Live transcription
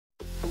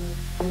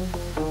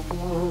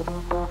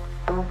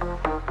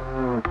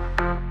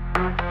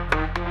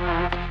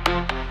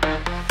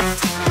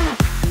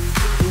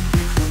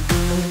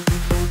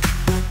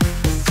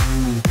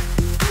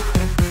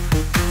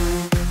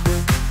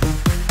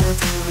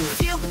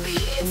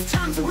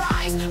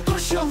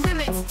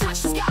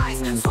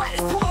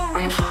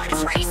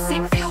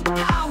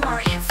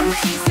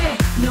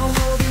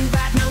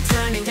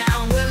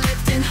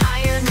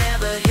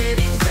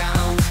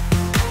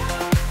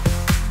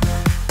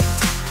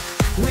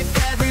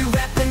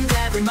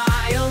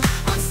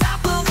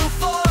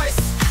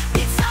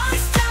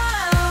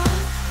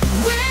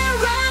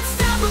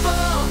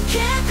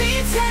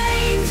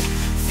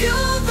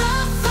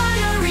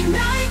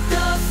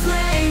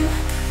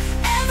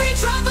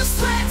drop of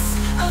sweats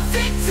of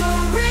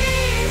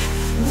victory.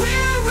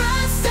 We're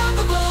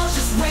unstoppable,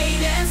 just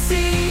wait and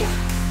see.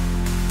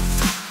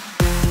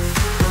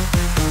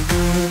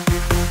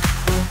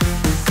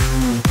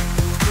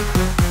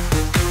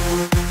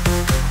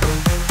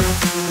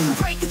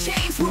 Break the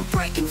chains, we're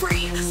breaking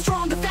free.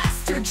 Stronger,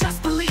 faster,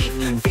 just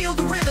believe. Feel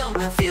the rhythm,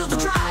 feel the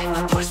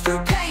drive. Push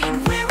through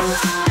pain, we're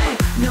alive.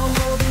 No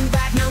holding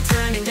back, no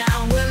turning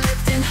down. We're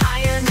lifting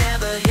higher,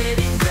 never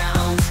hitting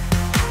ground.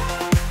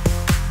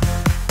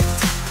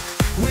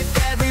 With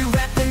every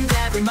rep and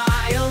every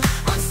mile,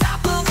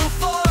 unstoppable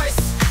force,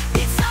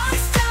 it's our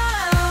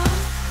style.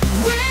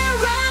 We're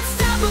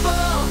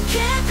unstoppable,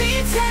 can't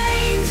be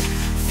tamed.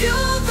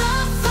 Fuel the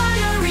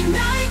fire,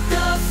 ignite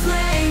the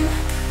flame.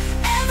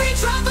 Every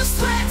drop of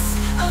sweats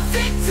of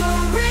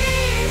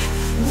victory.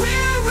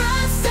 We're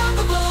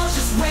unstoppable,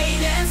 just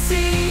wait and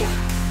see.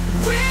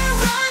 We're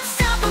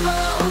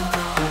unstoppable.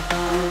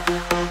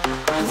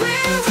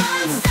 We're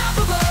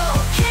unstoppable,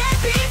 can't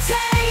be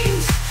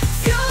tamed.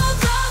 Fuel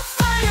the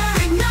fire,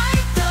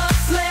 ignite the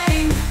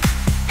flame.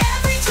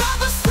 Every drop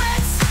of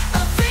sweats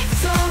of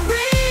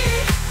victory.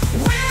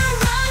 We're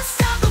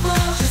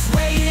unstoppable, just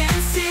wait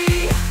and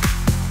see.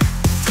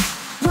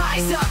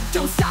 Rise up,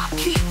 don't stop,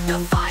 keep the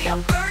fire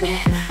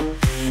burning.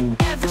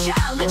 Every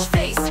challenge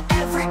faced,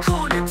 every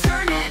corner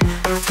turning.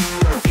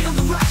 Feel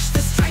the rush,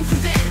 the strength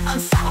within,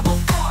 unstoppable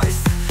force.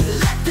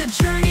 Let the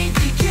journey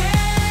begin.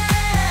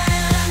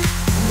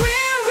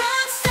 We're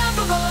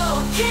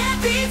unstoppable,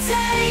 can't be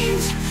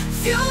tamed.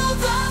 Fuel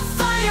the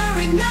fire,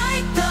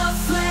 ignite the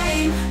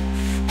flame.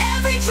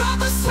 Every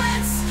drop of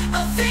sweats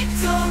of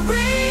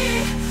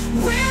victory.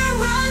 We're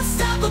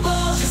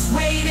unstoppable, just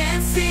wait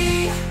and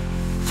see.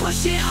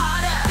 Push it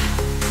harder,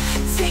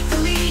 take the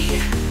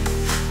lead.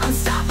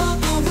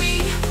 Unstoppable,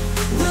 we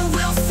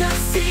will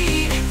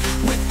succeed.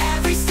 With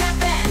every step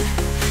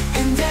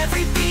and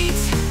every beat,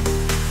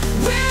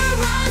 we're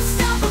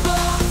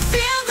unstoppable,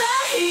 feel the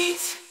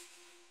heat.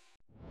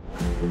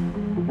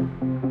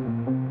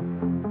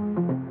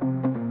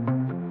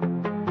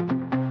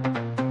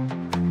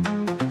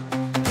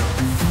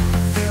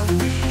 Feel the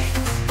beat,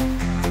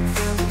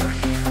 feel the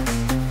beat,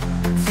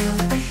 feel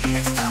the beat,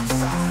 it's time to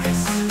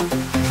rise.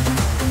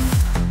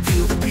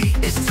 Feel the beat,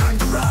 it's time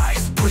to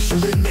rise. Push your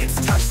limits,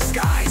 touch the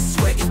skies.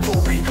 Sweat is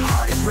pouring,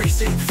 heart is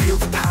racing. Feel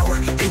the power,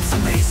 it's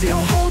amazing. No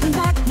holding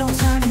back, no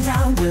turning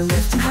down. We're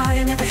lifting high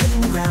and never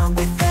hitting the ground.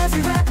 With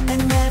every rep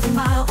and every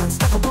mile,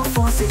 unstoppable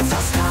force, it's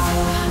our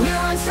style.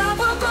 We're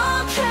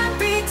unstoppable, can't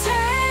be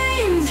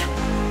tamed.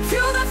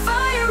 Feel the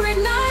fire,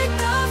 ignite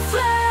the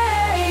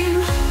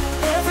flame.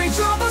 Every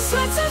drop of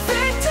sweat's a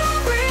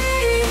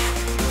victory.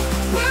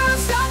 We're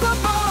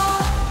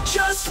unstoppable,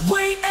 just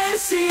wait and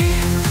see.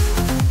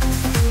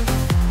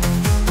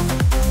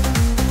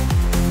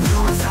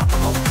 We're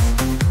unstoppable,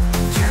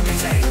 can't be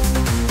tamed.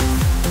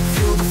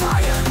 Feel the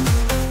fire,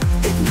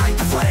 ignite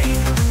the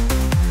flame.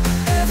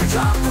 Every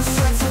drop of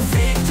sweat's a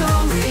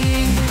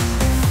victory.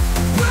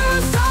 We're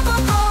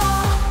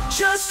unstoppable,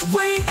 just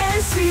wait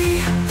and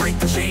see. Break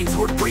the chains,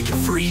 we're breaking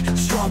free.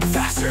 Stronger,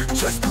 faster,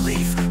 just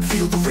believe.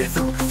 Feel the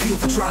rhythm, feel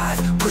the drive.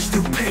 Push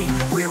through pain,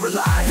 we're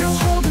alive. No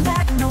holding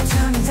back, no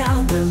turning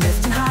down. We're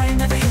lifting high,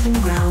 never hitting the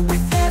ground.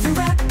 With every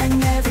rep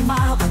and every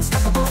mile,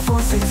 unstoppable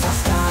force, it's our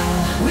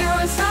style. We're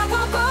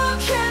unstoppable,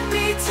 can't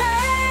be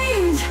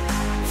tamed.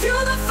 Feel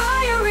the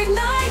fire,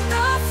 ignite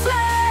the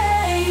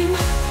flame.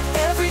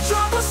 Every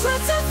drop of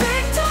sweat's a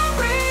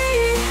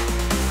victory.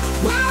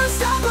 We're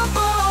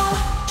unstoppable,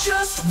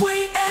 just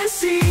wait and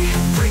see.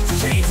 Break the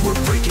chains, we're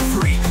breaking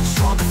free.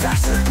 Stronger,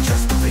 faster,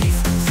 just believe.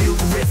 Feel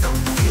the rhythm,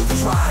 feel the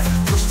drive.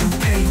 Push through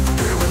pain,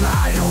 we're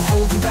alive. No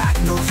holding back,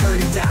 no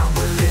turning down.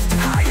 We're lifting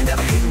high and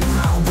never hitting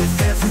ground.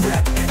 With every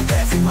rep and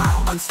every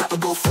mile,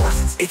 unstoppable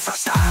force, it's our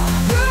style.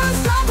 We're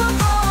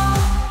unstoppable,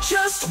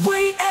 just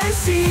wait and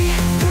see.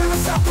 We're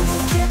unstoppable,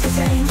 can't be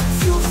tamed.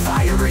 Fuel the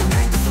fire,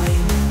 ignite the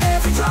flame.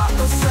 Every drop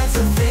of sweat's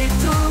a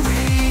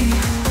victory.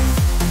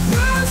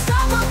 We're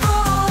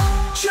unstoppable,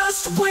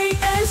 just wait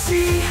and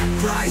see.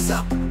 Rise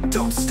up,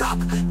 don't stop,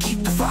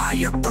 keep the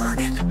fire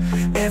burning.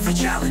 Every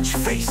challenge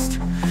faced,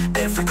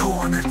 every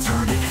corner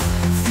turning.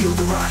 Feel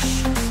the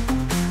rush,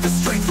 the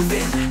strength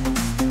within,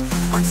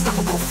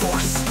 unstoppable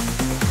force.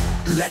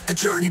 Let the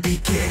journey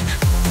begin.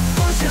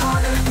 Push it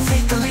harder,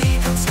 take the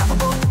lead.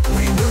 Unstoppable,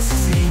 we will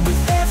succeed.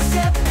 With every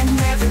step and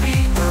every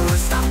beat, we're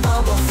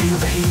unstoppable, feel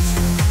the heat.